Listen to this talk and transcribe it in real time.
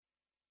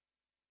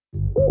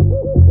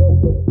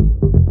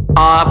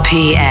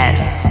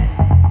RPS.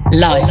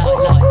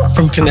 Live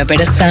from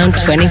Primavera Sound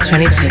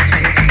 2022.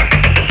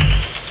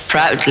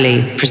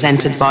 Proudly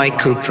presented by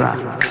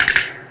Cupra.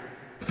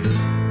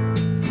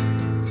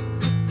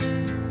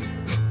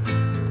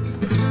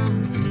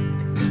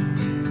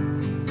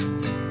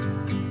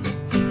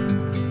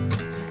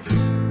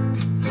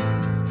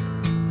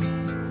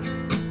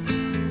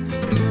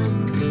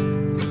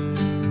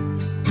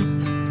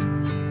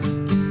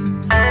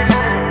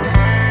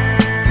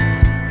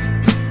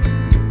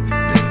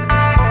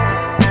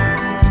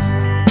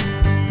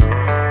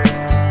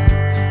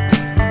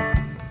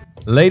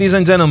 Ladies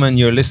and gentlemen,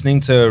 you're listening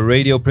to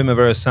Radio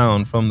Primavera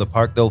Sound from the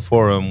Parkdale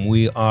Forum.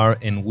 We are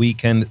in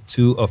weekend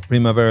 2 of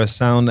Primavera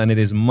Sound, and it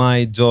is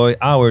my joy,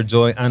 our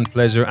joy and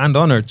pleasure and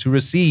honor to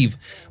receive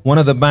one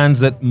of the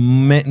bands that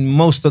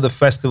most of the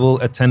festival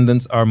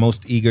attendants are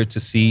most eager to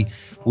see.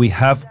 We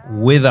have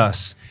with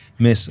us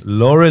Miss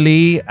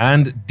Laurelie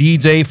and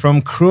DJ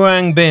from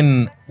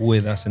Khruangbin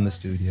with us in the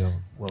studio.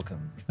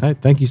 Welcome. Hi,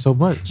 thank you so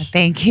much.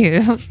 Thank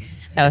you.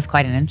 That was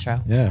quite an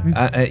intro. Yeah.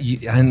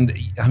 And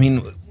I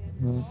mean,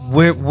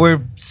 we're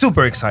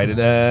super excited,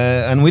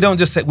 and we don't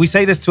just say, we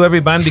say this to every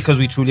band because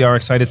we truly are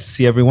excited to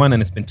see everyone,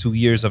 and it's been 2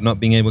 years of not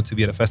being able to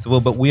be at a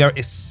festival, but we are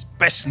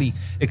especially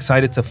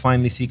excited to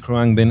finally see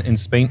Khruangbin in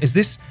Spain. Is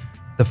this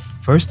the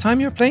first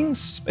time you're playing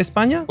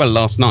España? Well,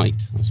 last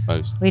night, I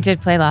suppose. We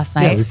did play last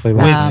night. Yeah, we played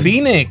last With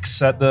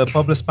Phoenix at the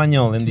Poble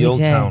Español in the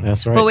old town.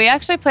 That's right. But we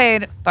actually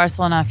played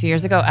Barcelona a few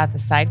years ago at the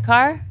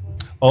Sidecar.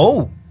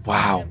 Oh,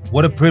 wow.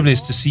 What a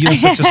privilege to see you in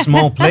such a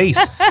small place.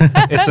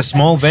 It's a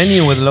small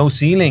venue with low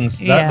ceilings.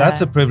 That's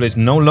a privilege.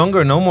 No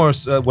more.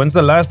 When's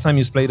the last time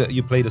you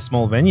played a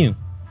small venue?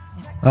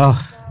 Oh,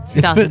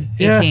 it's been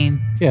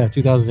 2018. Yeah,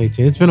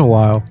 2018. It's been a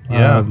while.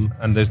 Yeah,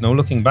 and there's no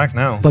looking back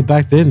now. But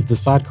back then, the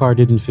Sidecar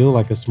didn't feel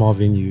like a small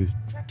venue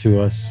to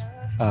us.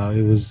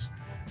 It was,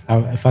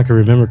 if I can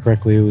remember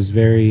correctly, it was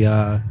very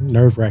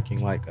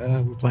nerve-wracking. Like,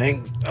 we're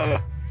playing.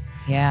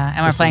 Yeah,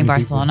 and we're playing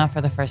Barcelona for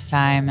the first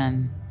time.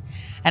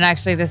 And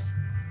actually, this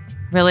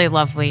really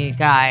lovely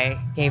guy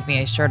gave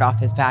me a shirt off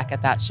his back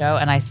at that show,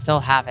 and I still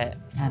have it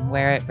and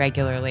wear it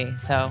regularly.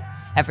 So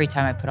every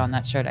time I put on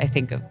that shirt, I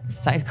think of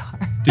Sidecar.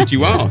 Did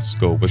you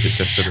ask, or was it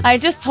just sort of... I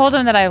just told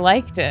him that I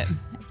liked it,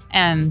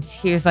 and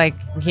he was like,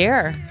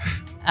 here.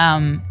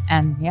 And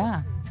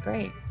yeah, it's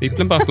great.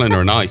 People in Barcelona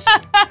are nice.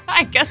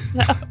 I guess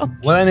so.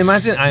 Well, I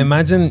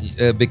imagine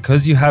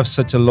because you have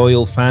such a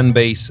loyal fan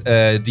base,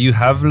 do you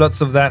have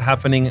lots of that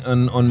happening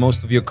on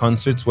most of your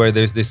concerts where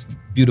there's this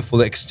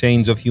beautiful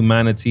exchange of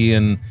humanity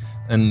and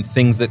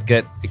things that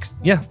get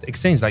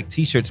exchanged, like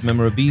t-shirts,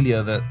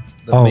 memorabilia that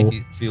make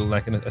it feel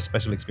like a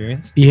special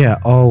experience? Yeah,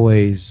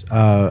 always.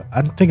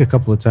 I think a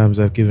couple of times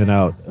I've given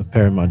out a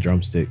pair of my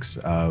drumsticks,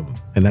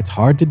 and that's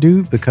hard to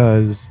do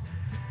because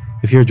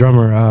if you're a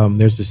drummer,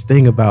 there's this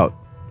thing about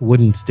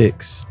wooden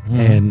sticks,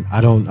 and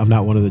I'm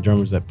not one of the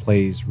drummers that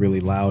plays really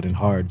loud and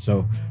hard,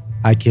 so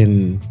I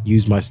can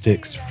use my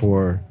sticks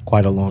for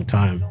quite a long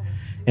time,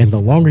 and the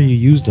longer you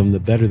use them, the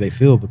better they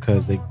feel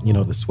because they,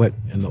 the sweat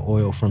and the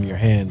oil from your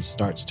hands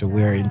starts to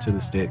wear into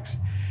the sticks,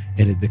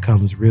 and it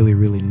becomes really,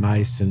 really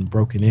nice and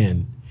broken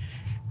in,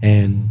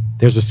 and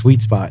there's a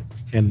sweet spot,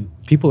 and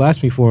people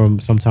ask me for them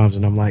sometimes,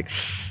 and I'm like,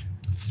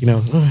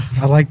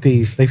 I like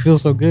these, they feel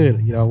so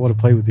good, I want to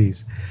play with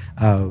these,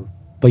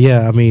 but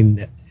yeah, I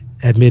mean,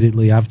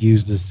 admittedly, I've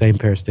used the same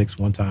pair of sticks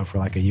one time for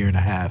like a year and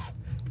a half.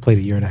 Played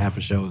a year and a half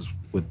of shows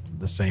with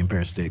the same pair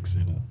of sticks,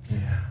 and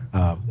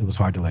it was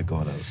hard to let go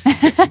of those.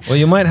 Well,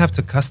 you might have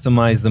to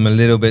customize them a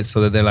little bit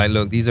so that they're like,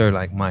 look, these are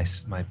like my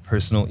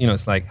personal.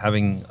 It's like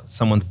having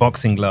someone's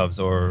boxing gloves,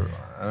 or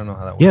I don't know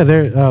how that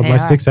works. Yeah, my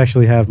sticks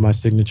actually have my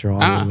signature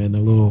on them and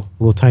a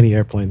little tiny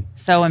airplane.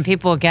 So when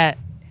people get,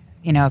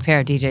 a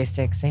pair of DJ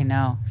sticks, they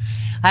know.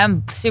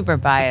 I'm super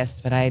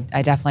biased, but I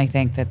definitely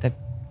think that the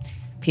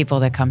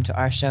people that come to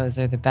our shows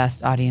are the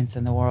best audience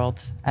in the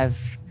world.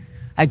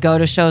 I go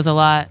to shows a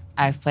lot.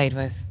 I've played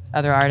with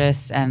other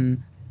artists,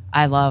 and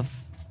I love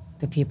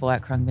the people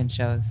at Khruangbin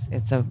shows.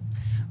 It's a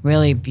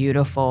really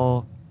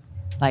beautiful,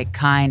 like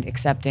kind,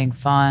 accepting,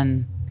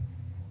 fun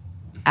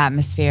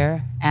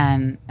atmosphere.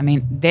 And I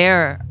mean,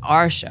 they're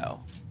our show.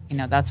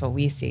 That's what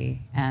we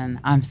see. And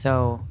I'm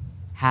so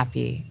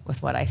happy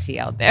with what I see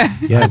out there.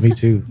 Yeah, me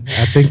too.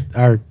 I think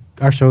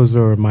our shows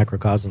are a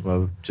microcosm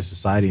of just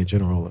society in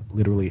general.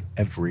 Literally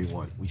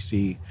everyone. We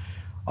see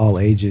all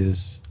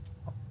ages,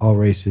 all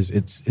races.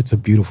 It's a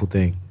beautiful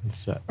thing.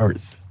 It's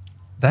Earth.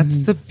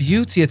 That's the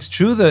beauty. It's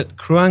true that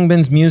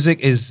Khruangbin's music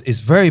is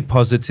very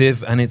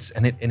positive, and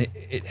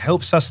it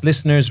helps us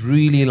listeners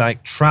really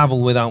like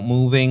travel without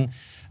moving,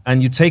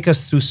 and you take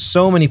us through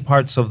so many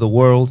parts of the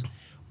world.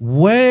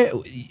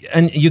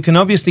 And you can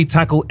obviously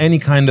tackle any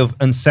kind of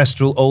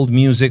ancestral old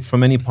music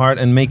from any part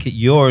and make it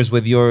yours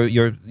with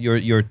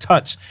your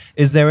touch.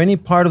 Is there any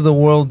part of the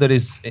world that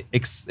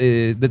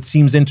that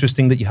seems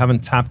interesting that you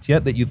haven't tapped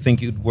yet, that you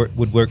think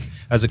would work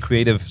as a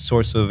creative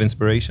source of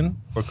inspiration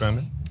for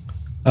Khruangbin?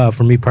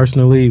 For me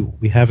personally,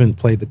 we haven't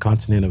played the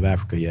continent of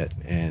Africa yet,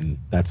 and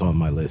that's on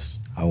my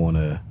list. I want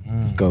to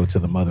go to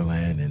the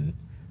motherland and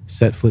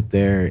set foot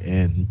there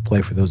and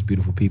play for those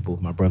beautiful people,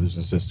 my brothers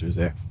and sisters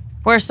there.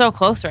 We're so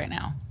close right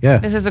now. Yeah.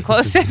 This is the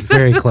closest. This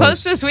very is the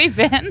close. closest we've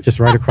been. Just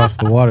right across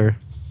the water.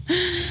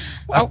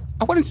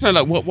 I wanted to know,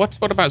 like,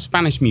 what about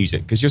Spanish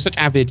music? Because you're such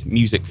avid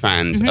music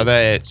fans. Are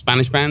there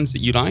Spanish bands that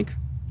you like?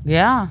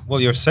 Yeah.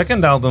 Well, your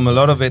second album, a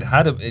lot of it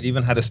it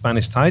even had a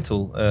Spanish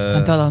title.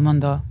 Con todo el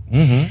mundo.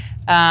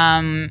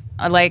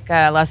 I like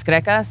Las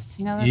Grecas,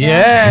 you know that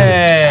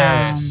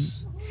band?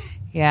 Yes.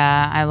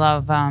 Yeah, I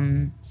love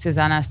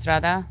Susana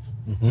Estrada.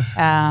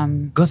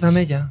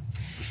 Gózame ya.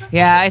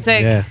 Yeah, it's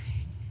like, Yeah.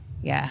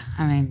 yeah,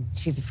 I mean,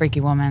 she's a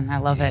freaky woman. I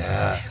love it.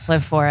 Yes.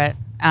 Live for it.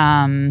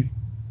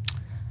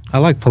 I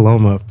like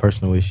Paloma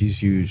personally. She's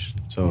huge.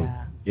 So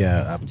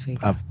Yeah. yeah,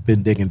 I've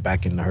been digging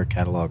back into her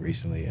catalog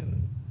recently,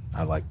 and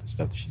I like the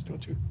stuff that she's doing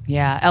too.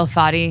 Yeah, El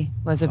Fadi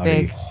was a Fadi.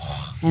 big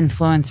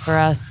influence for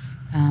us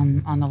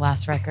on the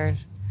last record.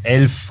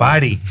 El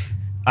Fadi.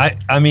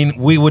 I mean,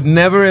 we would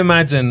never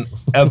imagine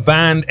a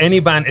band, any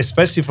band,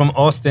 especially from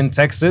Austin,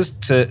 Texas,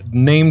 to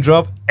name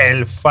drop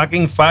El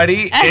fucking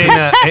Fadi.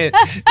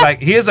 Like,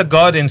 he is a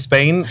god in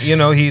Spain. You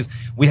know,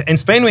 in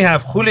Spain we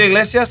have Julio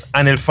Iglesias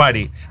and El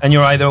Fadi, and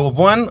you're either of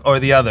one or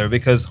the other,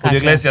 because Julio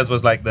Gotcha. Iglesias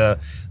was like the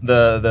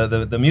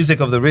music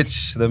of the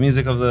rich, the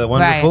music of the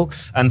wonderful,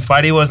 and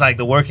Fadi was like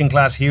the working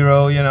class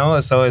hero. You know,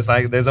 so it's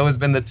like there's always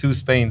been the two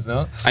Spains,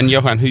 no? And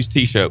Johan, whose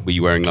T-shirt were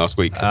you wearing last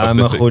week? I'm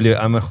a Julio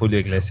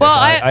Iglesias. Well,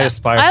 I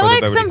aspire I for like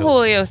the Beverly some Hills.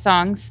 Julio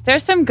songs.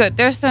 There's some good.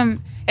 There's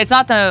some. It's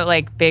not the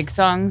like big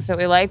songs that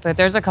we like, but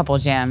there's a couple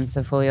jams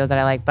of Julio that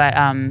I like. But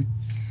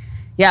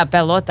yeah,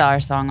 Pelota, our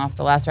song off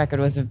the last record,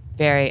 was a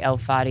very El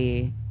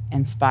Fadi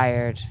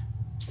inspired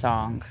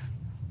song.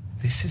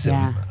 This is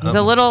Yeah, he's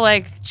a little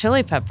like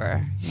Chili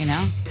Pepper, you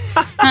know.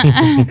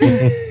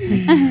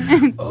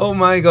 Oh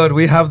my God,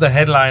 we have the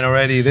headline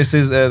already. This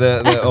is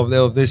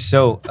of this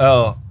show.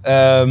 Oh,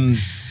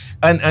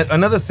 and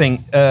another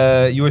thing,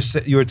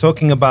 you were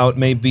talking about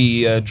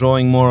maybe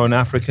drawing more on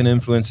African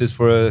influences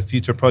for a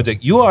future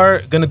project. You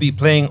are going to be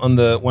playing on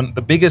one of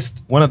the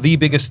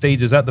biggest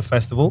stages at the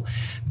festival,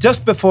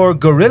 just before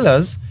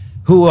Gorillaz,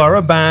 who are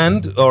a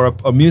band or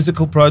a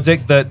musical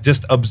project that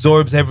just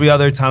absorbs every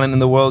other talent in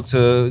the world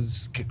to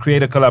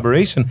create a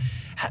collaboration.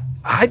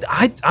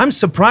 I'm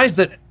surprised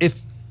that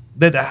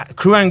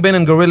Khruangbin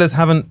and Gorillaz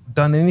haven't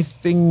done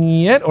anything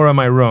yet, or am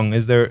I wrong?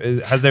 Has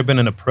there been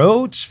an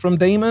approach from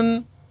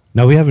Damon?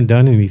 No, we haven't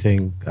done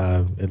anything,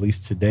 at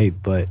least to date,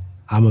 but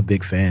I'm a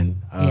big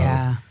fan.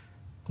 Yeah.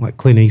 Like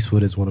Clint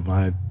Eastwood is one of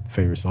my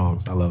favorite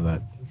songs. I love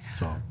that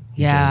song.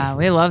 Yeah,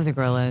 we love the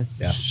Gorillaz.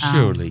 Yeah.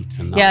 Surely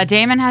tonight. Yeah,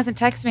 Damon hasn't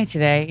texted me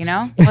today. You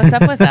know, what's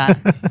up with that?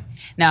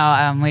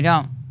 No, we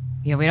don't.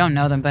 Yeah, we don't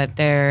know them, but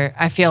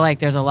I feel like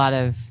there's a lot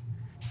of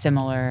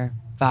similar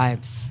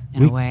vibes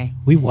in a way.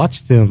 We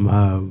watched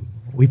them.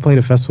 We played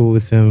a festival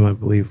with them, I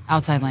believe.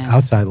 Outside Lands.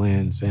 Outside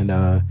Lands,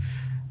 and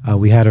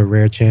we had a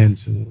rare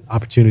chance and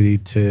opportunity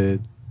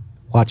to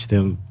watch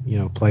them,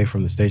 play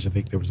from the stage. I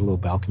think there was a little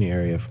balcony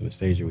area from the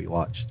stage that we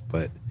watched.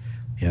 But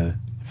yeah,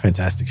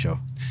 fantastic show.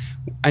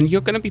 And you're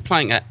going to be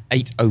playing at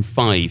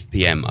 8:05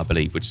 p.m., I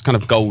believe, which is kind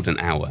of golden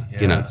hour.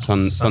 Yeah,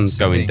 sun's setting.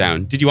 going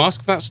down. Did you ask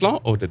for that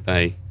slot, or did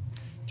they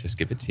just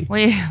give it to you?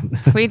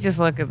 We just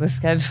look at the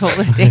schedule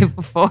the day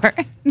before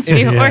and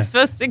see where we're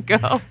supposed to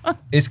go.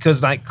 It's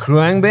because like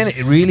Khruangbin,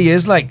 it really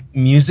is like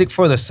music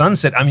for the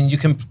sunset. I mean, you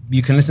can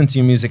listen to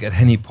your music at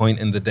any point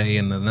in the day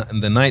and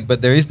the night,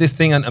 but there is this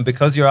thing, and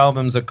because your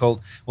albums are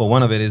called, well,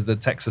 one of it is the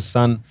Texas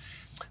Sun.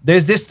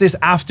 There's this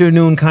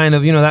afternoon kind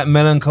of, that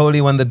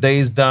melancholy when the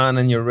day's done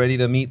and you're ready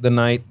to meet the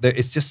night.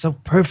 It's just so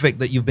perfect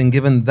that you've been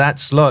given that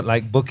slot,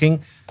 like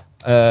booking.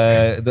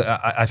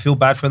 I feel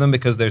bad for them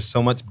because there's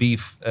so much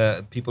beef.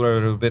 People are a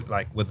little bit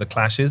like with the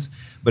clashes,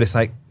 but it's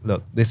like,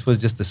 look, this was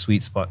just a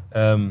sweet spot.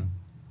 Do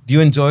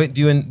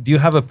you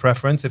have a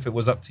preference, if it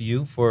was up to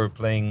you, for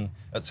playing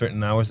at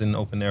certain hours in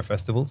open air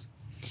festivals?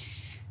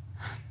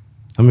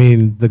 I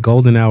mean, the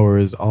golden hour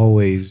is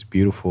always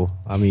beautiful.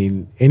 I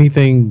mean,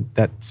 anything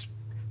that's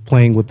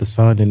playing with the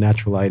sun and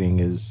natural lighting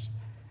is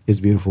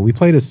beautiful. We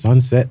played a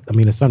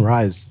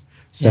sunrise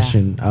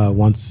session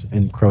once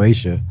in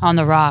Croatia. On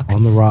the rocks.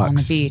 On the rocks. On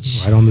the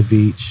beach. Right on the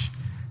beach.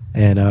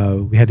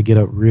 And we had to get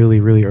up really,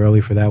 really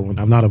early for that one.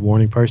 I'm not a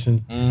morning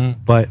person,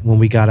 but when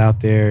we got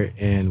out there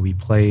and we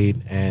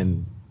played,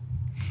 and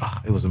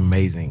it was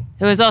amazing.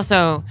 It was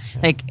also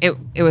like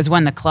it was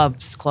when the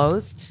clubs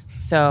closed,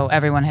 so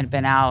everyone had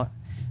been out.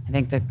 I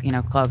think the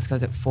clubs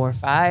close at 4 or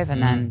 5,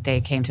 and then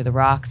they came to the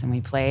rocks and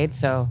we played.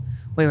 So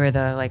we were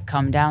the like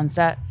come down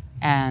set,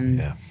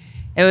 and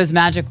it was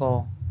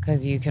magical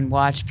because you can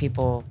watch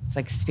people. It's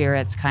like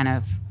spirits kind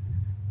of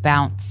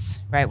bounce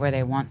right where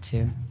they want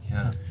to.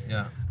 Yeah.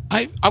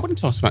 I wanted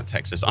to ask about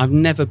Texas. I've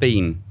never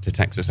been to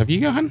Texas. Have you,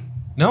 Johan?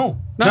 No,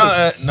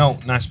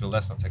 Nashville.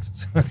 That's not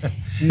Texas.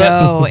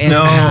 No, it's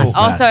No. not. It's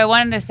Also, not. I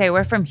wanted to say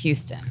we're from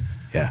Houston.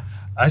 Yeah.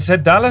 I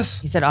said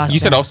Dallas. You said Austin. You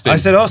said Austin. I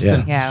said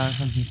Austin. Yeah, we're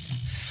from Houston.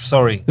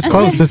 Sorry. It's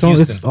close.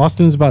 Houston.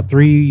 Austin's about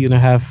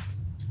 3.5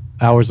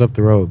 hours up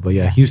the road, but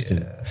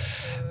Houston.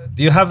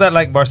 Do you have that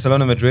like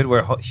Barcelona, Madrid,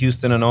 where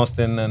Houston and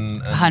Austin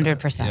and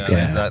 100%.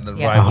 Yeah, is that the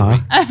Yeah.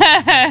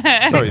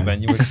 rivalry? Sorry,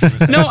 Ben, you were saying.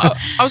 No,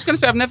 I was going to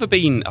say I've never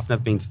been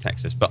to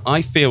Texas, but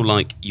I feel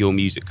like your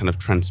music kind of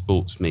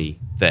transports me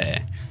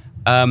there.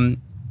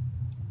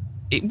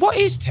 What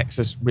is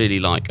Texas really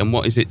like, and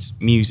what is its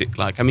music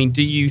like? I mean,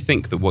 do you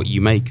think that what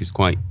you make is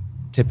quite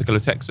typical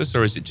of Texas,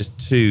 or is it just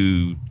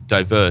too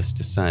diverse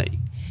to say?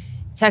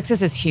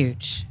 Texas is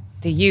huge.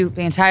 The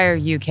entire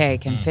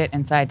UK can fit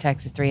inside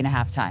Texas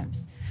 3.5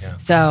 times. Yeah.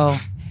 So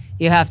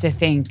you have to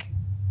think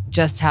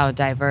just how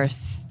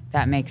diverse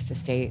that makes the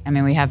state. I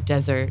mean, we have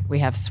desert, we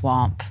have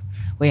swamp,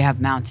 we have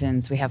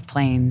mountains, we have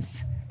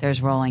plains,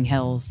 there's rolling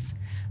hills.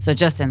 So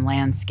just in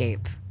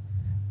landscape,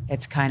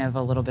 it's kind of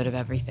a little bit of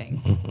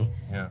everything.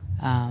 Yeah.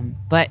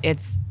 But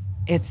it's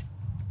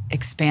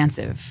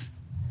expansive.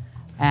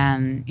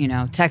 And,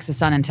 Texas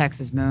sun and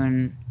Texas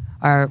moon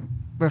are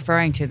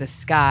referring to the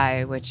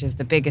sky, which is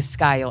the biggest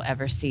sky you'll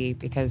ever see,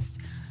 because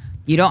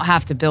you don't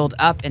have to build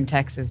up in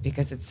Texas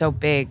because it's so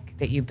big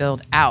that you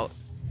build out.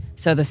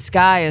 So the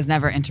sky is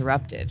never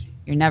interrupted.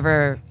 You're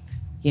never,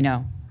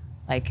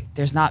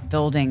 there's not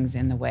buildings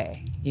in the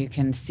way. You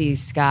can see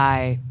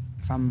sky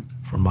from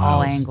all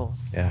miles.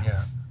 Angles.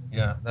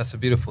 Yeah, that's a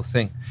beautiful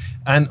thing.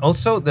 And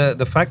also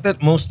the fact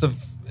that most of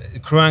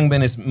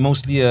Khruangbin is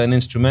mostly an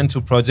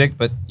instrumental project,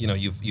 but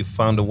you've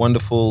found a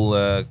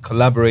wonderful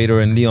collaborator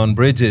in Leon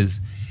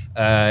Bridges.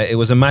 It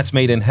was a match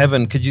made in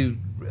heaven.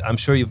 I'm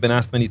sure you've been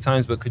asked many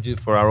times, but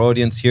for our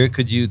audience here,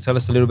 could you tell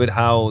us a little bit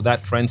how that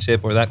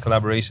friendship or that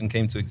collaboration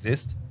came to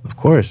exist? Of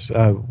course.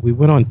 We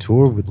went on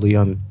tour with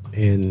Leon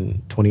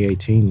in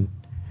 2018.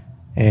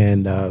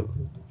 And,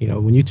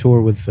 when you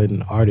tour with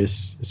an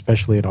artist,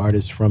 especially an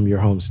artist from your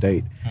home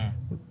state,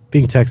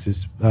 being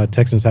Texas,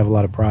 Texans have a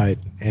lot of pride.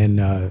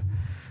 And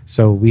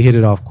so we hit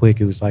it off quick.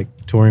 It was like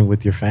touring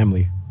with your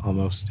family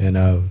almost. And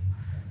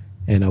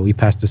we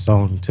passed the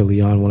song to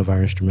Leon, one of our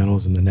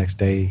instrumentals. And the next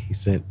day he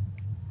sent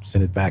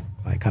it back,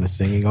 like kind of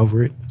singing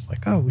over it. It's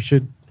like, oh, we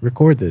should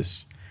record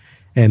this.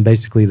 And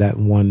basically that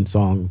one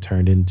song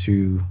turned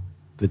into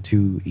the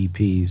 2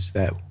 EPs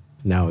that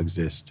now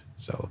exist.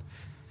 So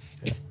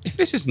if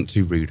this isn't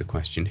too rude a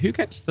question, who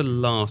gets the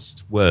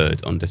last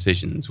word on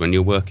decisions when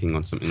you're working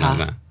on something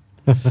like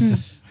that?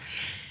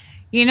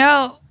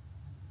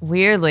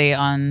 Weirdly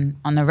on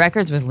the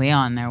records with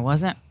Leon,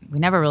 we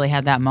never really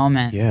had that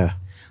moment. yeah.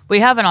 We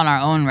have it on our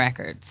own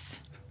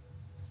records,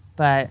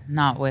 but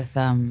not with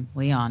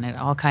Leon. It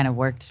all kind of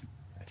worked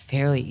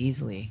fairly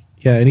easily.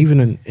 Yeah, and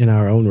even in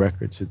our own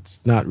records,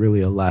 it's not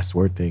really a last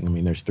word thing. I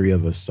mean, there's 3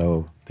 of us,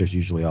 so there's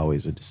usually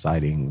always a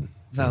deciding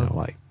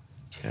Vote.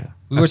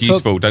 That's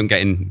useful. Don't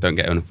get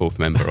on a 4th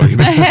member. Or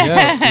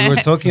Yeah, we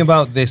were talking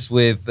about this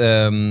with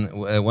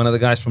one of the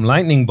guys from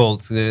Lightning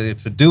Bolt.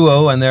 It's a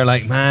duo, and they're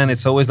like, man,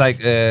 it's always like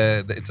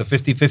it's a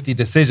 50-50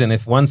 decision.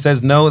 If one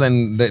says no,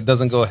 then it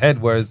doesn't go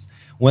ahead. Whereas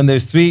when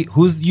there's 3,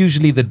 who's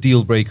usually the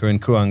deal breaker in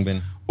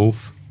Khruangbin?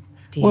 Oof.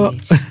 Well,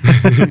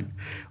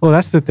 well,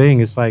 that's the thing.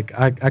 It's like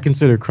I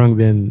consider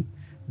Khruangbin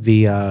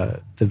the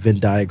Venn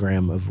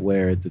diagram of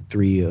where the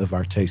 3 of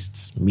our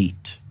tastes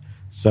meet.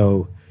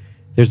 So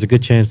there's a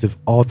good chance if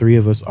all 3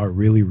 of us are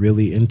really,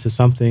 really into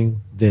something,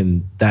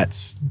 then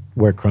that's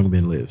where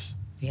Khruangbin lives.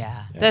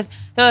 Yeah.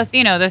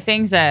 The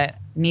things that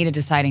need a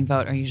deciding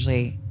vote are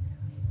usually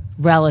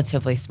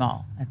relatively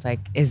small. It's like,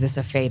 is this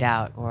a fade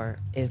out or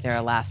is there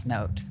a last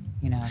note?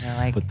 They're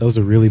like. But those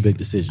are really big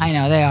decisions. I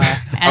know they are,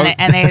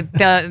 and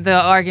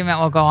the argument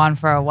will go on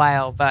for a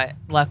while. But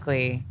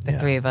luckily, the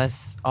 3 of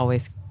us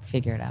always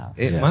figure it out.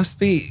 It must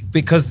be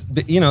because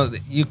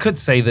you could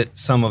say that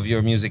some of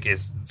your music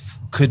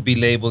could be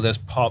labeled as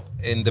pop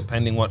in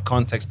depending what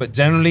context, but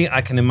generally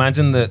I can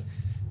imagine that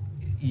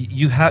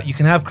you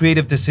can have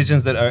creative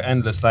decisions that are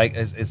endless. Like,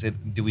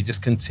 do we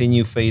just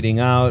continue fading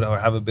out or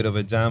have a bit of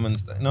a jam and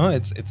stuff? No,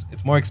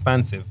 it's more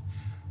expansive.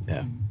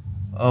 Yeah.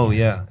 Oh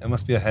yeah, it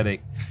must be a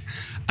headache.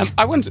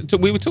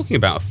 We were talking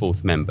about a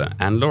 4th member,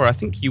 and Laura, I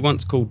think you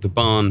once called the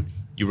barn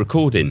you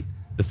record in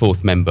the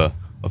 4th member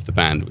of the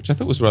band, which I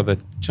thought was a rather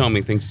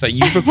charming thing to say.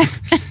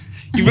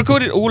 You've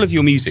recorded all of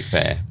your music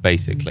there,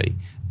 basically.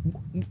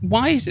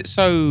 Why is it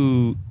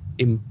so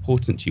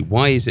important to you?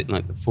 Why is it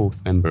like the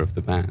 4th member of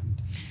the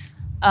band?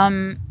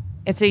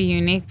 It's a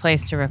unique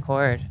place to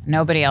record.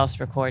 Nobody else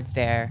records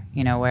there,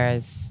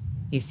 whereas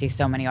you see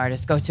so many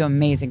artists go to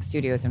amazing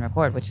studios and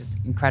record, which is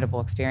an incredible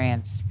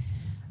experience.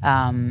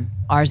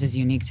 Ours is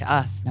unique to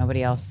us.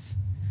 Nobody else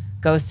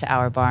goes to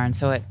our barn,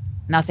 so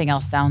nothing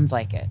else sounds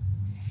like it.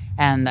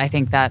 And I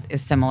think that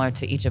is similar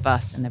to each of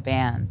us in the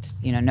band.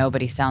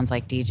 Nobody sounds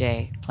like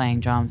DJ playing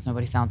drums.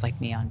 Nobody sounds like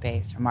me on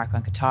bass or Mark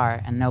on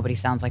guitar, and nobody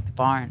sounds like the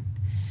barn.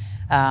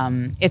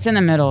 It's in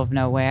the middle of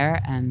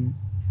nowhere, and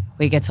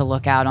we get to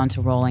look out onto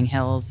rolling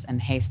hills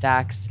and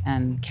haystacks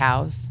and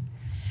cows.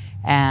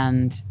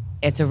 And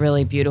it's a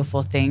really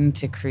beautiful thing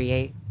to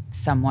create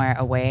somewhere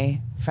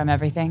away from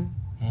everything.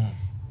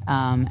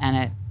 And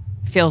it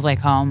feels like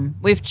home.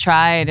 We've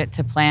tried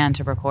to plan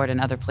to record in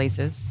other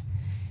places,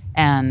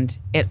 and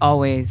we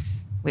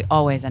always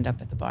end up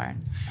at the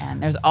barn.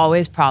 And there's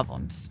always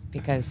problems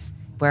because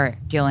we're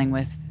dealing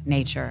with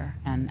nature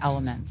and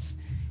elements,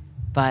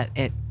 but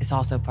it is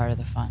also part of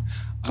the fun.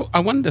 I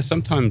wonder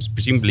sometimes,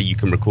 presumably you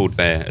can record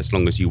there as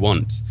long as you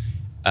want.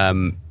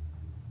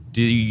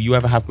 Do you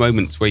ever have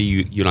moments where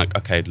you're like,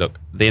 okay, look,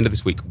 at the end of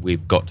this week,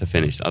 we've got to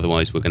finish.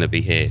 Otherwise, we're going to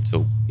be here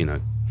till,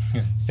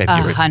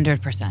 February.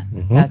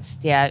 100%. That's,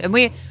 and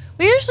we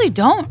usually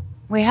don't.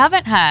 We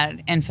haven't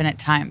had infinite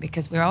time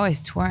because we're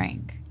always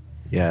touring.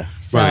 Yeah.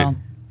 So, Right.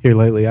 Here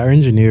lately, our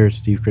engineer,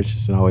 Steve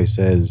Christensen, always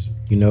says,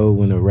 you know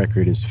when a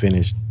record is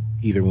finished,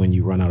 either when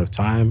you run out of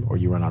time or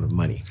you run out of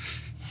money.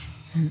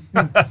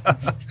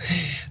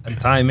 And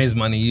time is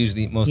money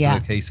usually, most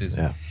of the cases.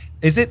 Yeah.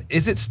 Is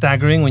it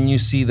staggering when you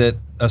see that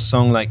a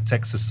song like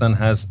Texas Sun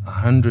has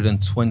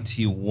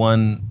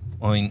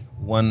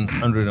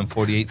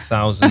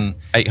 121,148,000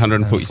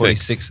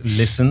 846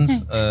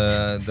 listens?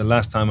 The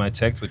last time I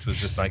checked, which was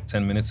just like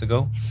 10 minutes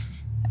ago.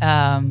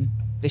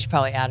 we should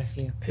probably add a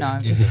few. No,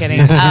 I'm just kidding.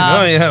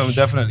 No, yeah,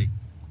 definitely.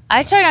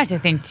 I try not to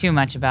think too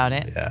much about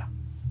it. Yeah.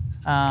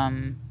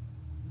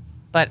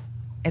 But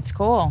it's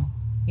cool,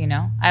 you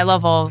know. I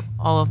love all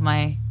of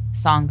my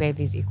song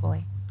babies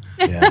equally.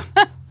 Yeah.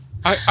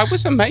 I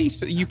was amazed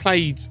that you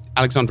played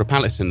Alexandra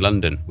Palace in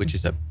London, which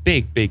is a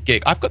big, big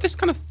gig. I've got this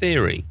kind of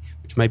theory,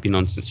 which may be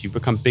nonsense. You've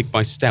become big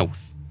by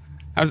stealth.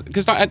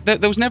 Because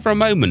there was never a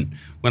moment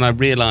when I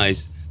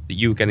realised that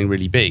you were getting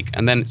really big,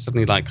 and then it's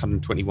suddenly like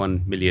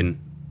 121 million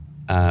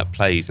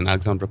plays in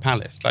Alexandra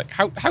Palace. Like,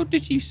 how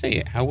did you see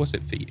it? How was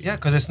it for you? Yeah,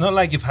 because it's not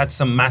like you've had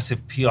some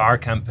massive PR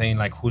campaign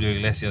like Julio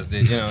Iglesias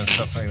did, you know, and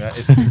stuff like that.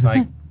 It's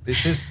like,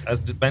 this is,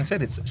 as Ben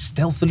said, it's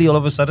stealthily all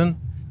of a sudden.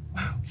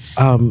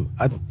 I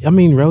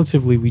mean,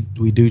 relatively,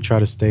 we do try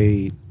to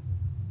stay,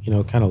 you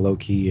know, kind of low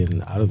key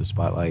and out of the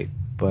spotlight.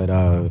 But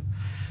I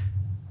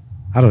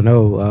don't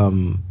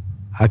know.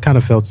 I kind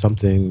of felt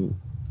something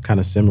kind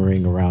of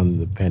simmering around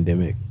the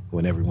pandemic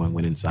when everyone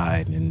went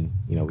inside, and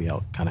you know, we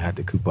all kind of had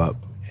to coop up.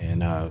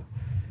 And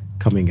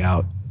coming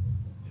out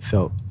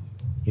felt,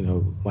 you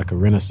know, like a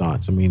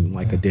renaissance. I mean,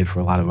 like it did for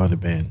a lot of other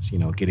bands. You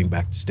know, getting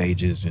back to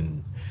stages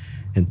and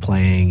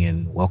playing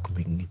and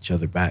welcoming each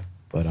other back.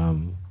 But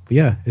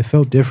yeah, it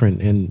felt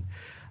different. And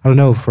I don't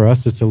know, for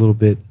us, it's a little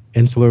bit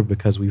insular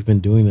because we've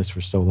been doing this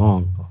for so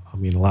long. I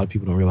mean, a lot of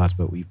people don't realize,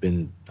 but we've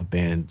been a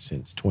band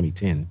since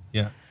 2010.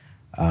 Yeah.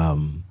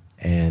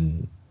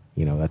 And,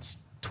 you know, that's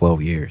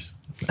 12 years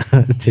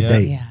to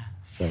date. Yeah.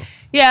 So,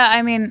 yeah,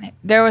 I mean,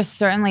 there was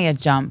certainly a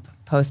jump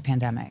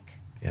post-pandemic.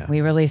 yeah.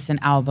 We released an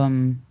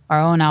album, our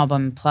own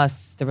album,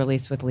 plus the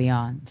release with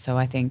Leon. So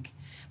I think,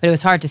 but it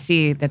was hard to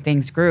see that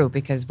things grew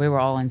because we were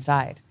all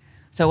inside.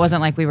 So it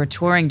wasn't like we were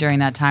touring during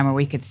that time where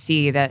we could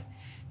see that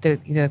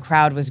the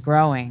crowd was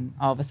growing.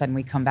 All of a sudden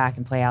we come back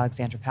and play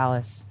Alexandra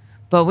Palace.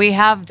 But we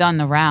have done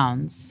the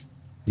rounds.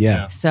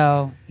 Yeah.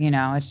 So, you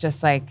know, it's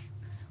just like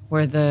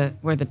we're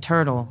the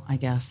turtle, I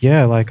guess.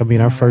 Yeah, like, I mean,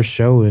 our first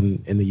show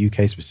in the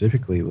UK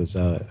specifically was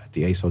at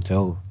the Ace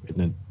Hotel in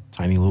a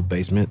tiny little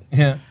basement.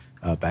 Yeah.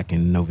 Back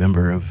in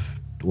October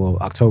of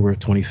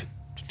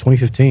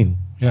 2015.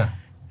 Yeah.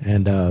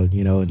 And,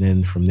 you know, and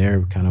then from there,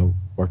 we kind of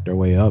worked our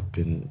way up.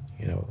 And,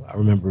 you know, I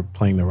remember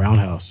playing the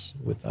Roundhouse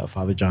with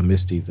Father John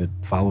Misty the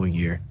following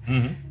year.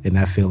 Mm-hmm. And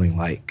that feeling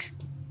like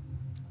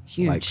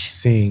Huge.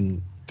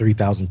 seeing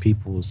 3,000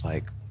 people was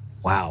like,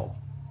 wow.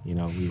 You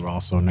know, we were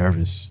all so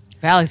nervous.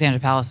 But Alexandra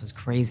Palace was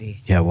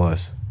crazy. Yeah, it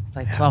was. It's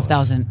like Yeah, it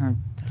 12,000 or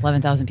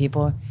 11,000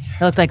 people.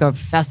 It looked like a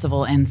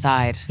festival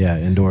inside. Yeah,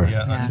 indoor.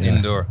 Yeah, Yeah.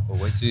 indoor. Well,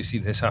 wait till you see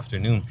this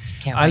afternoon.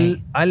 Can't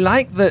wait. I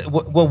like that.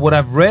 Well, what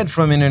I've read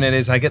from internet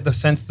is I get the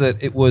sense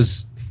that it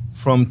was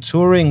from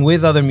touring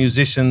with other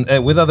musicians,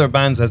 with other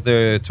bands as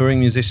their touring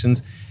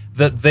musicians,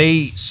 that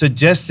they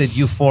suggested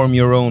you form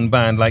your own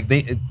band. Like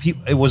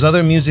it was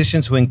other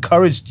musicians who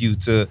encouraged you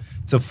to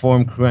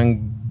form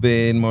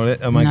Khruangbin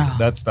Moretti. No.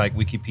 That's like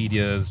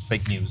Wikipedia's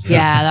fake news.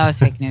 Yeah, that was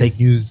fake news. Fake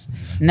news.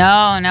 No,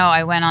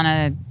 I went on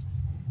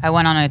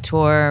a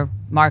tour.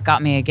 Mark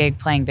got me a gig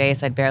playing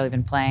bass. I'd barely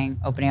been playing,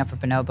 opening up for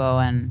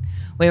Bonobo, and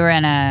we were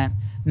in a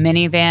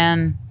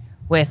minivan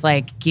with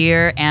like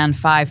gear and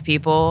 5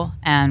 people,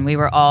 and we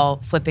were all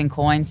flipping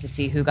coins to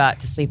see who got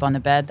to sleep on the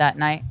bed that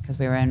night because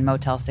we were in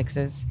Motel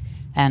 6s.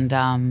 And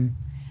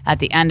at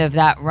the end of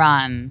that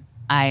run,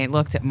 I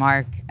looked at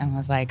Mark and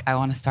was like, I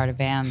want to start a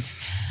band.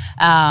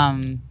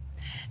 And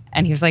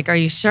he was like, are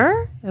you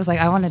sure? I was like,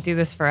 I want to do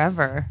this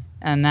forever.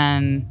 And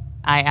then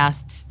I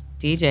asked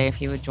DJ if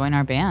he would join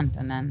our band,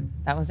 and then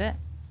that was it.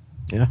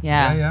 Yeah.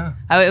 Yeah.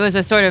 It was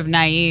a sort of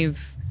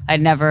naive, I'd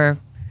never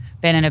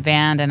been in a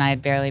band and I had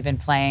barely been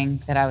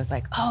playing, that I was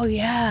like, oh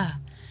yeah,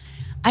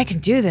 I can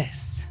do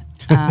this.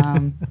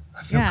 I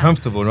feel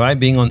comfortable, right?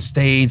 Being on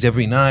stage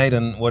every night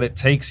and what it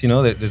takes, you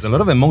know, there's a lot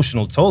of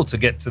emotional toll to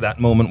get to that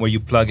moment where you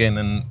plug in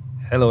and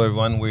hello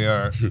everyone, we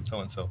are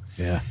so-and-so.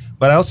 Yeah.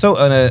 But I also,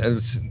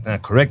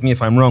 correct me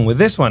if I'm wrong with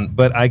this one,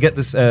 but I get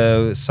this,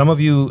 some of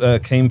you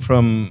came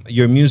from,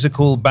 your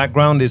musical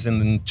background is in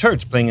the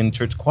church, playing in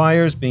church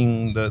choirs,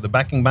 being the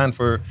backing band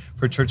for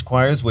church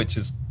choirs, which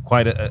is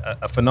quite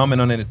a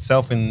phenomenon in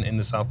itself in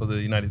the south of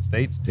the United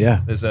States.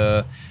 Yeah. There's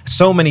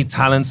so many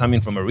talents. I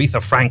mean, from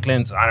Aretha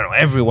Franklin to, I don't know,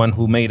 everyone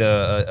who made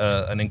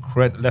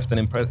left an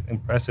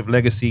impressive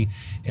legacy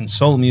in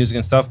soul music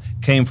and stuff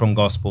came from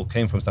gospel,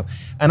 came from stuff.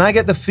 And I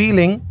get the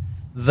feeling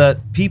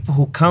that people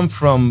who come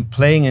from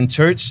playing in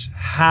church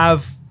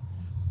have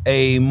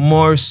a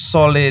more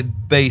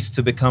solid base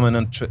to become an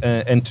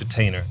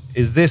entertainer.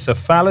 Is this a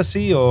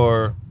fallacy,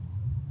 or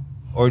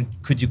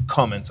could you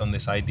comment on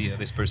this idea,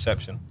 this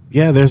perception?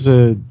 Yeah, there's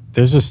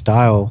a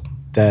style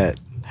that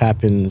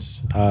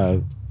happens,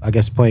 I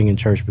guess, playing in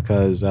church,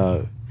 because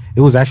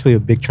it was actually a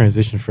big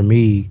transition for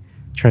me,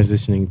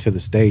 transitioning to the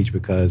stage,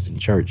 because in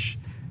church,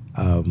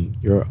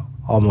 you're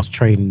almost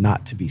trained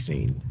not to be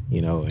seen,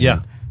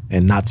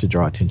 and not to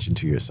draw attention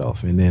to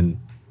yourself. And then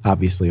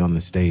obviously on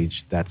the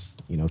stage, that's,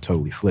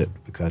 totally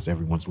flipped, because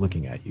everyone's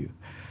looking at you.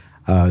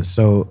 But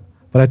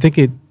I think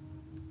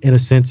in a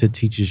sense, it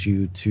teaches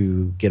you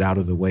to get out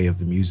of the way of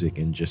the music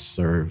and just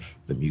serve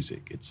the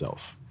music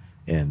itself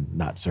and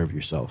not serve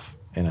yourself.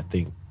 And I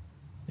think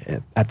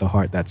at the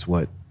heart, that's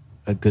what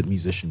a good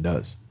musician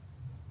does.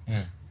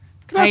 Yeah.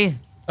 I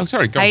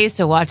Go on. used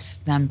to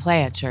watch them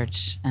play at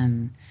church,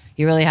 and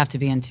you really have to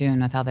be in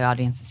tune with how the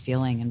audience is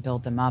feeling and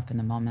build them up in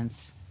the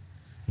moments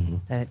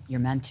that you're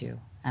meant to.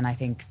 And I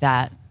think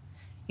that,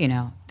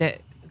 the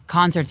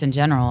concerts in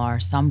general are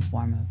some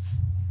form of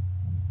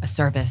a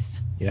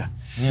service. Yeah.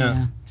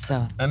 Yeah.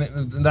 So. And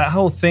that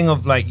whole thing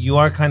of like, you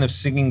are kind of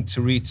singing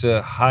to reach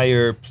a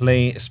higher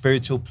plane,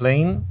 spiritual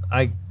plane.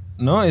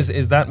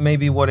 Is that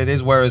maybe what it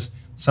is? Whereas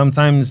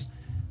sometimes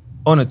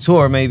on a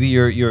tour, maybe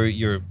you're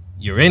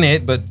in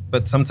it,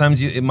 but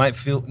sometimes it might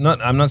feel,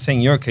 I'm not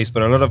saying your case,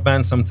 but a lot of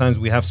bands, sometimes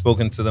we have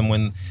spoken to them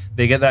when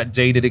they get that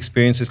jaded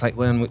experience. It's like,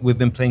 when we've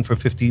been playing for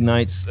 50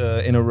 nights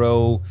in a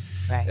row.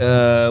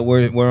 Right.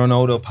 We're on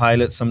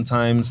autopilot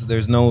sometimes.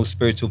 There's no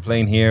spiritual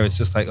plane here. It's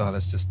just like,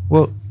 let's just...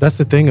 Well, that's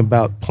the thing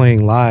about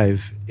playing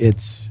live.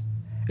 It's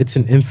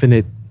an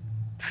infinite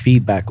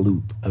feedback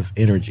loop of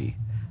energy.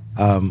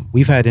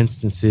 We've had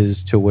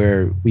instances to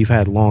where we've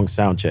had long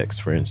sound checks,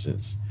 for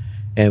instance.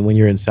 And when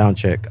you're in sound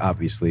check,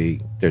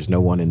 obviously, there's no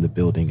one in the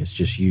building. It's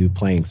just you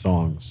playing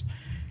songs.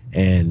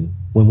 And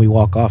when we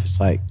walk off, it's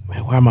like,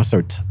 man, why am I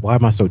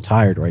so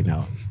tired right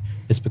now?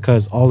 It's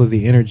because all of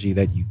the energy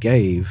that you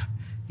gave,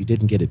 you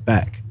didn't get it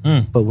back.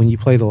 But when you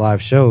play the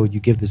live show, you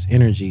give this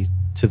energy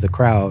to the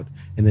crowd,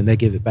 and then they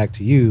give it back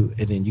to you,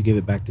 and then you give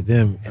it back to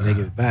them, and they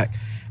give it back.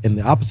 And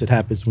the opposite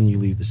happens when you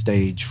leave the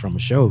stage from a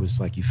show.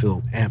 It's like you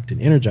feel amped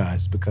and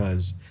energized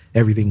because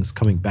everything's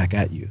coming back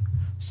at you.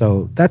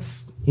 So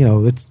that's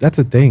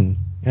a thing.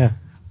 Yeah.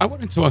 I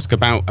wanted to ask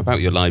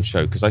about your live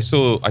show, because I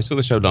saw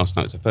the show last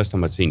night. It's the first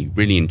time I'd seen you.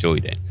 Really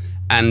enjoyed it.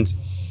 And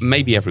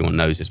maybe everyone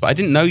knows this, but I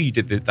didn't know you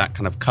did that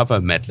kind of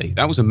cover medley.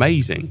 That was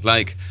amazing.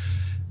 Like,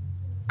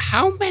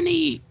 how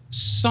many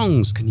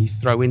songs can you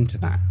throw into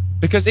that?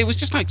 Because it was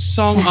just like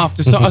song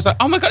after song. I was like,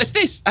 oh my God, it's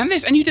this and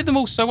this. And you did them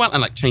all so well,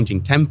 and like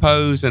changing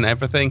tempos and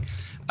everything.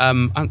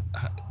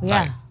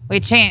 We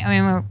change. I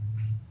mean,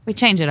 we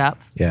change it up.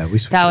 Yeah, we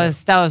switch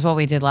That was what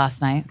we did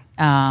last night.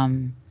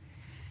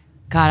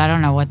 God, I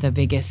don't know what the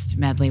biggest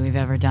medley we've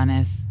ever done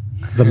is.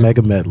 The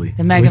mega medley.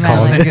 The mega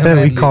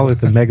medley. We call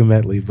it the mega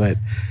medley,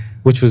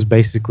 which was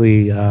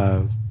basically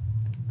a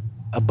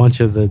bunch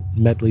of the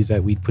medleys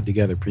that we'd put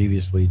together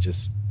previously,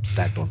 just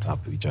stacked on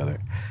top of each other.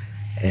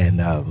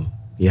 And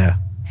yeah.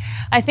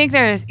 I think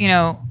there's,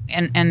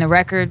 in the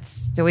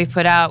records that we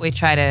put out, we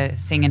try to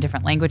sing in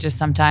different languages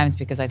sometimes,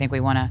 because I think we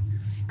want to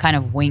kind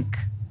of wink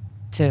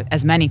to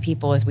as many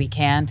people as we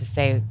can to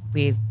say,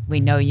 we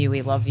know you,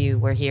 we love you,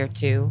 we're here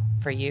too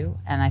for you.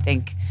 And I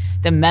think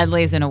the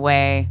medleys, in a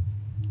way,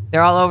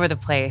 they're all over the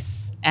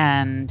place,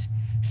 and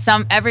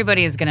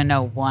everybody is going to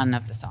know one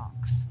of the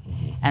songs.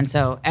 And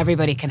so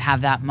everybody can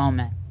have that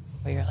moment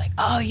where you're like,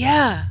 oh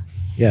yeah.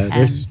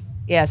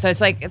 Yeah, so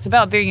it's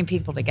about bringing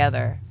people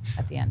together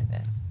at the end of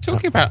it.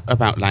 Talking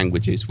about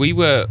languages, we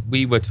were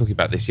talking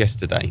about this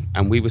yesterday,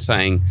 and we were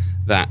saying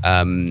that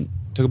talking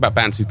about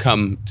bands who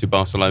come to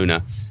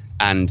Barcelona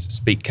and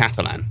speak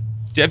Catalan.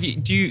 Are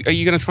you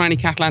going to try any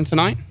Catalan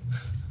tonight?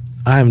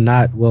 I am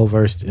not well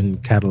versed in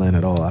Catalan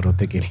at all. I don't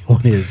think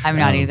anyone is. I'm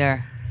not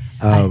either.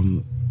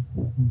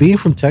 Being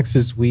from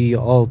Texas, we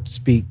all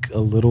speak a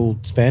little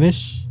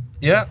Spanish.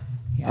 Yeah.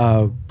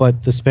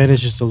 But the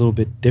Spanish is a little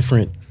bit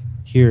different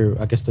here.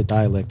 I guess the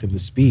dialect and the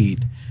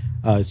speed.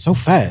 It's so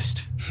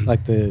fast,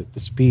 like the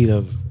speed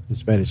of the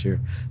Spanish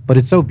here. But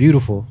it's so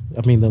beautiful.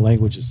 I mean, the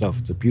language itself,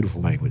 it's a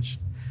beautiful language.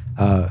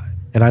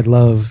 And I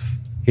love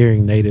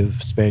hearing native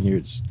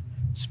Spaniards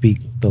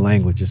speak the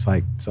language. It's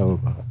like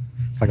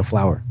it's like a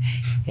flower.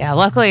 Yeah,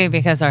 luckily,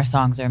 because our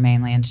songs are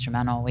mainly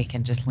instrumental, we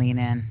can just lean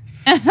in.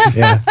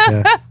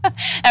 Yeah.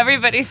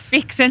 Everybody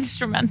speaks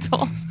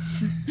instrumental.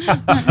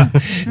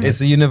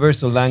 It's a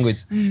universal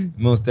language,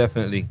 most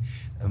definitely.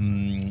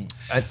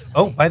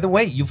 By the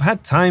way, you've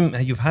had time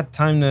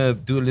to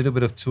do a little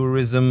bit of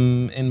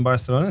tourism in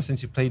Barcelona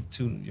since you're playing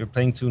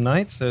 2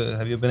 nights.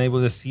 Have you been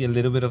able to see a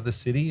little bit of the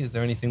city? Is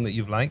there anything that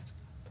you've liked?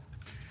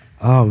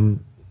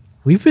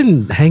 We've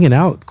been hanging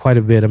out quite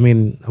a bit. I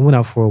mean, I went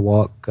out for a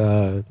walk,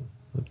 a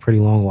pretty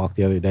long walk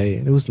the other day,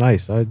 and it was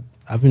nice.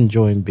 I've been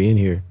enjoying being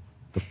here.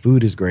 The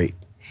food is great.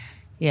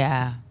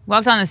 Yeah.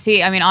 Walked on the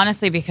sea. I mean,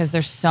 honestly, because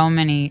there's so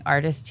many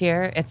artists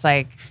here, it's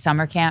like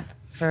summer camp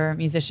for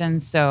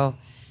musicians. So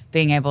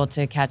being able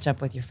to catch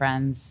up with your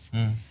friends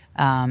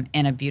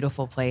in a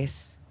beautiful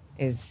place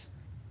is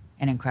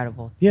an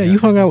incredible. Yeah, you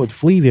hung out with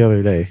Flea the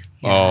other day.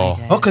 Yeah, I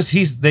did. Oh,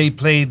 because they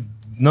played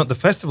not the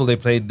festival, they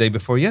played day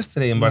before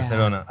yesterday in Yeah.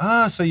 Barcelona.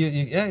 Ah, so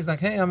yeah, he's like,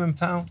 hey, I'm in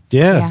town.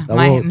 Yeah.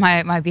 Yeah,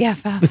 my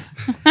BFF.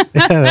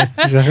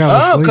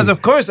 Oh, because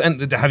of course.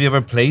 And have you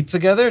ever played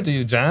together? Do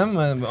you jam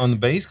on the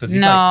bass? Because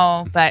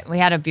No, but we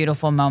had a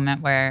beautiful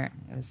moment where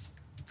it was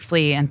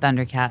Flea and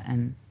Thundercat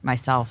and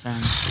myself,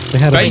 and they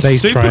had a Bass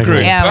bass supergroup.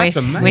 triangle. yeah, That's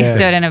we amazing.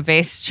 stood in a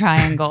bass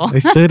triangle.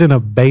 They stood in a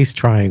bass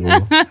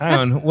triangle. hang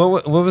on,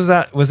 what was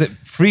that? Was it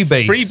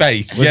Freebase?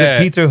 Freebase, Was yeah.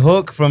 it Peter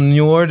Hook from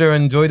New Order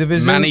and Joy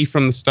Division? Manny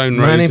from the Stone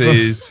Manny from-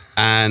 Roses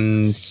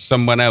and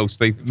someone else.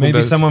 They Maybe formed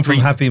a someone from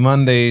free- Happy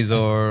Mondays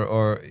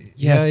or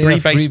three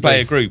bass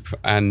player Freebase. group,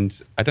 and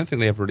I don't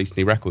think they ever released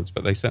any records,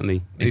 but they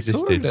certainly They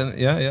existed. toured, and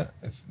yeah.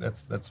 If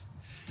that's.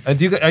 Are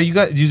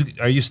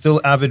you still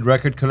avid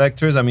record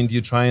collectors? I mean, do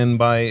you try and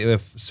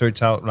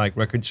search out like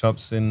record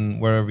shops in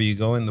wherever you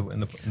go in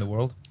the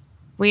world?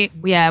 We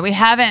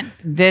haven't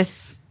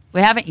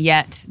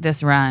yet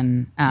this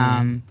run.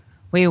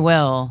 We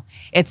will.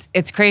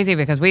 It's crazy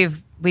because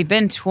we've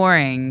been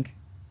touring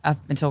up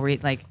until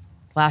like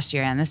last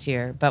year and this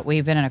year, but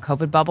we've been in a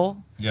COVID bubble.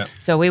 Yeah.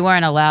 So we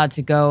weren't allowed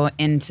to go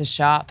into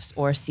shops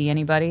or see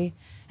anybody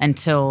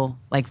until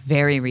like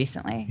very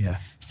recently. Yeah.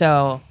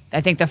 So I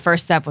think the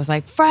first step was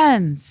like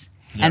friends,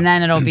 and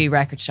then it'll be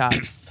record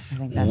shops. I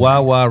think that's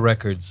Wawa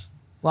Records.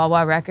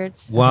 Wawa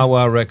Records.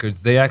 Wawa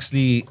Records. They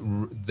actually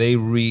they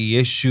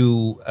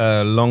reissue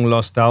long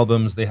lost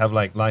albums. They have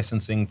like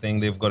licensing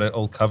thing. They've got it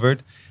all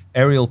covered.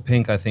 Ariel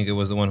Pink, I think it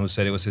was the one who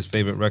said it was his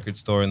favorite record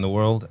store in the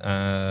world.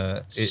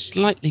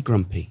 Slightly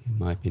grumpy, in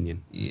my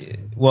opinion.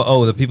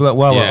 The people at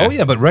Wawa. Yeah. Oh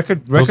yeah, but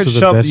record are the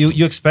shop. best.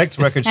 You expect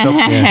record shop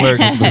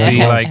workers to be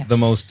like the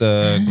most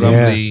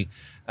grumpy,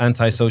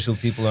 antisocial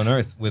people on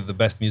earth with the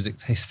best music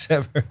taste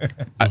ever.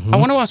 I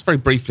want to ask very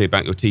briefly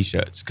about your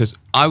T-shirts, because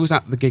I was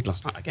at the gig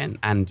last night again,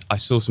 and I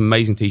saw some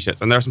amazing T-shirts,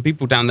 and there are some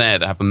people down there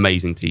that have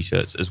amazing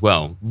T-shirts as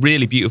well,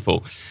 really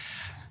beautiful.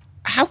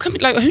 How come?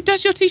 Like, who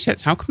does your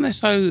T-shirts? How come they're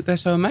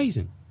so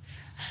amazing?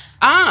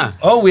 We have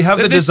the This is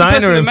person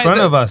designer that in made front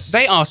the- of us.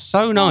 They are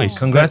so nice.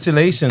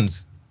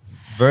 Congratulations,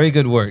 very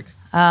good work.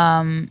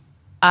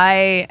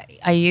 I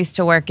used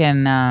to work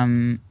in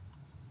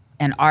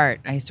art.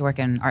 I used to work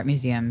in art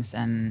museums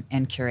and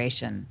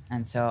curation,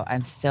 and so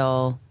I'm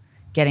still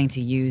getting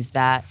to use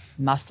that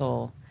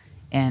muscle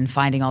in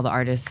finding all the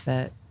artists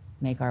that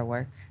make our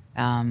work,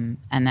 and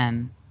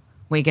then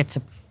we get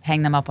to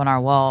hang them up on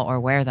our wall or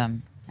wear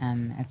them,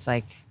 and it's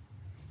like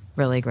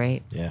really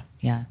great. Yeah.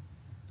 Yeah.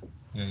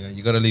 Yeah,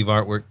 you got to leave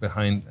artwork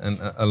behind, and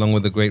along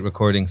with the great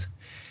recordings.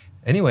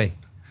 Anyway,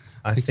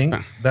 I think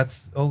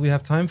that's all we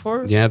have time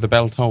for. Yeah, the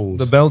bell tolls.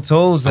 The bell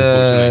tolls.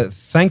 Unfortunately.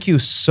 Thank you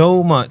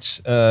so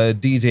much,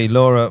 DJ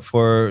Laura,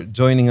 for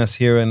joining us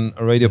here in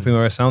Radio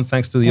Primavera Sound.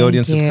 Thanks to the Thank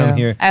audience who've you. come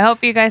here. I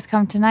hope you guys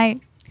come tonight.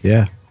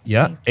 Yeah.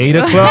 Yeah, 8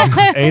 o'clock.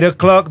 8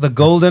 o'clock, the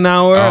golden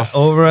hour,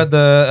 over at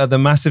the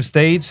massive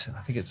stage.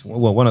 I think it's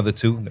one of the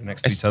two. They're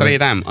next to each other.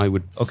 Estrella, I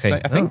would Okay. say.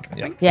 I think. Oh,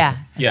 yeah. Yeah.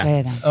 Yeah.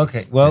 Estrella then.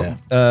 Okay. Well,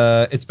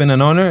 it's been an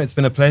honor. It's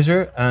been a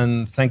pleasure,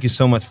 and thank you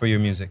so much for your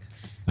music.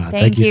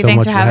 Thank you. so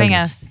Thanks much for having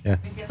us. Yeah.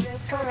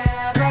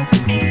 Forever,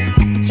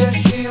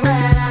 just you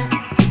and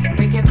I,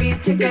 we can be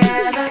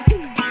together.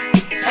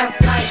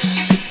 That's life.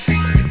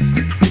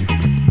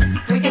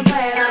 We can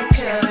play like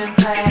children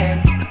play.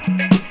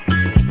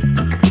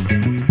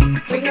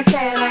 We can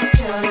say like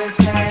children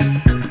say.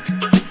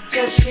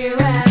 Just you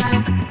and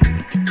I,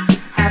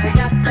 having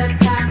up the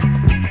time.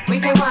 We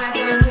get wise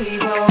when we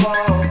grow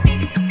old.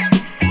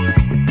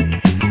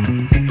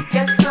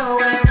 Get slow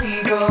when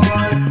we grow old.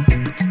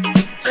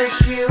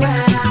 Just you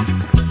and I,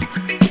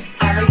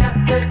 having up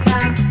the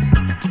time.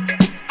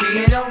 Do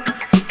you know?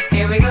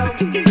 Here we go.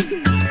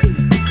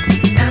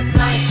 That's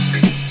life.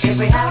 If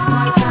we have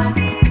more time,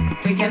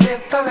 we can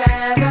live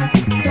forever.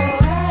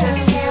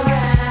 Just you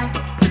and I,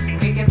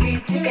 we can be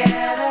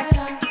together.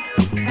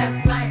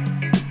 That's life.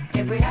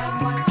 If we have